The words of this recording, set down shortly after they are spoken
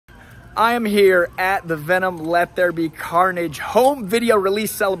I am here at the Venom Let There Be Carnage home video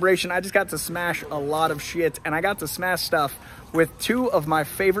release celebration. I just got to smash a lot of shit, and I got to smash stuff with two of my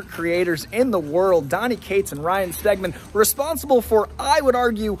favorite creators in the world, Donny Cates and Ryan Stegman, responsible for, I would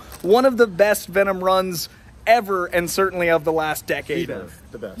argue, one of the best Venom runs ever, and certainly of the last decade. The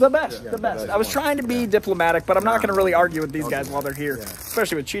best. The best. I was trying to be diplomatic, but I'm not going to really argue with these guys while they're here,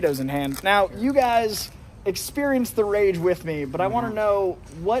 especially with Cheetos in hand. Now, you guys experienced the rage with me, but I want to know,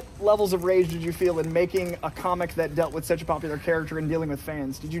 what levels of rage did you feel in making a comic that dealt with such a popular character and dealing with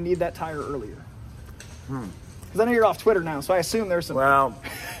fans? Did you need that tire earlier? Because I know you're off Twitter now, so I assume there's some... Well,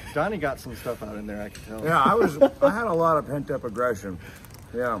 Donny got some stuff out in there, I can tell. yeah, I had a lot of pent-up aggression.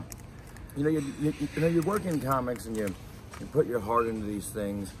 Yeah. You know, you work in comics and you put your heart into these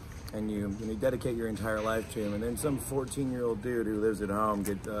things, and you dedicate your entire life to them, and then some 14-year-old dude who lives at home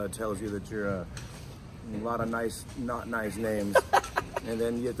tells you that you're a lot of not nice names, and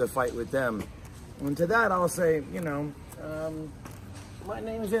then you have to fight with them. And to that, I'll say, you know, my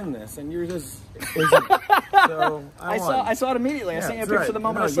name's in this, and yours isn't. So I saw it immediately. I sent you a picture the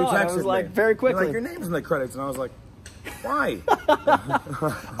moment I saw it. I was like, very quickly. Like, your name's in the credits, and I was like, why?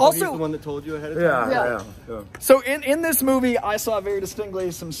 Also, he's the one that told you ahead of time. Yeah. So in this movie, I saw very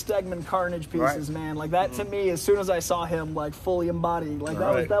distinctly some Stegman Carnage pieces, man. Like that to me, as soon as I saw him like fully embodied, like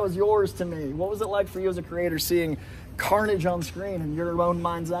that was yours to me. What was it like for you as a creator seeing Carnage on screen in your own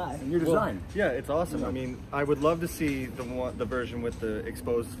mind's eye? And your design. Yeah, it's awesome. I mean, I would love to see the version with the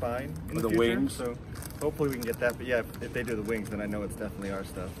exposed spine in the future, wings. So hopefully we can get that. But yeah, if they do the wings, then I know it's definitely our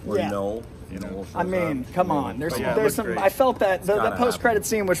stuff. Or no. You know, I mean, come on. There's some. Great. I felt that the post-credit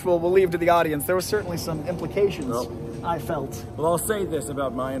scene, which we'll leave to the audience. There was certainly some implications. I felt. Well, I'll say this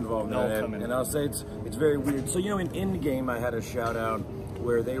about my involvement in it, and I'll say it's very weird. So, you know, in Endgame, I had a shout out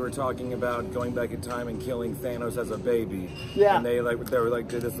where they were talking about going back in time and killing Thanos as a baby. Yeah. And they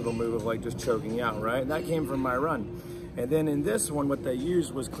did this little move of like just choking you out, right? And that came from my run. And then in this one, what they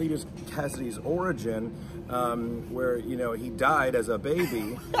used was Cletus Cassidy's origin, where, you know, he died as a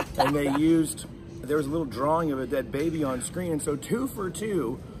baby, and there was a little drawing of a dead baby on screen, and so 2 for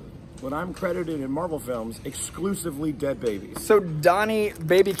 2, when I'm credited in Marvel films, exclusively dead babies. So Donny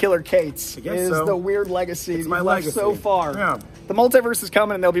Baby Killer Cates is the weird legacy it's my left legacy so far. Yeah. The multiverse is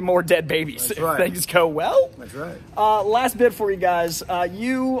coming, and there'll be more dead babies. That's right. Things go well. That's right. Last bit for you guys.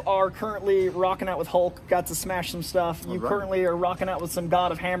 You are currently rocking out with Hulk. Got to smash some stuff. You currently are rocking out with some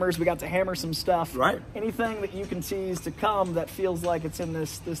God of Hammers. We got to hammer some stuff. Right. Anything that you can tease to come that feels like it's in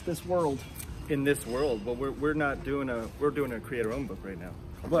this world? In this world, well, we're doing a create-our-own book right now.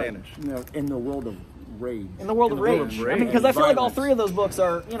 Carnage. You know, in the world of rage. In the world of rage. I mean, because I feel like all three of those books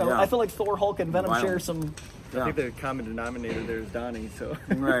are, you know, I feel like Thor, Hulk, and Venom share some... I think the common denominator there is Donny, so...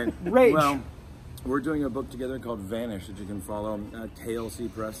 Right. Rage. Well, we're doing a book together called Vanish that you can follow at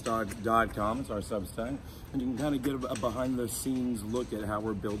talcpress.com. It's our Substack. And you can kind of get a behind-the-scenes look at how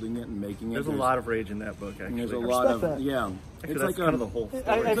we're building it and making it. There's a lot of rage in that book, actually. There's a lot of, Actually, it's like kind of the whole story.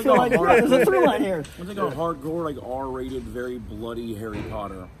 I feel like there's a through line here. It's like a hardcore, like R-rated, very bloody Harry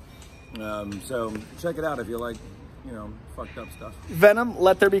Potter. So check it out if you like, you know, fucked up stuff. Venom,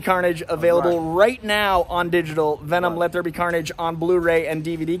 Let There Be Carnage, available right now on digital. Venom, Let There Be Carnage on Blu Ray and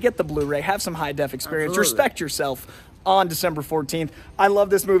DVD. Get the Blu Ray. Have some high-def experience. Absolutely. Respect yourself. On December 14th. I love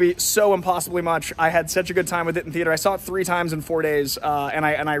this movie so impossibly much. I had such a good time with it in theater. I saw it 3 times in 4 days, and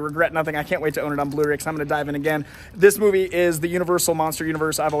I regret nothing. I can't wait to own it on Blu-ray because I'm going to dive in again. This movie is the Universal Monster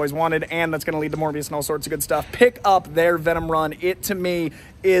Universe I've always wanted, and that's going to lead to Morbius and all sorts of good stuff. Pick up their Venom run. It, to me,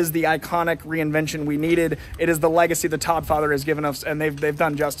 is the iconic reinvention we needed. It is the legacy the Todd father has given us, and they've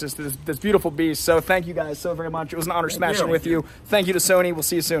done justice to this beautiful beast. So thank you guys so very much. It was an honor smashing with you. Thank you to Sony. We'll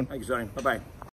see you soon. Thanks, Johnny. Bye-bye.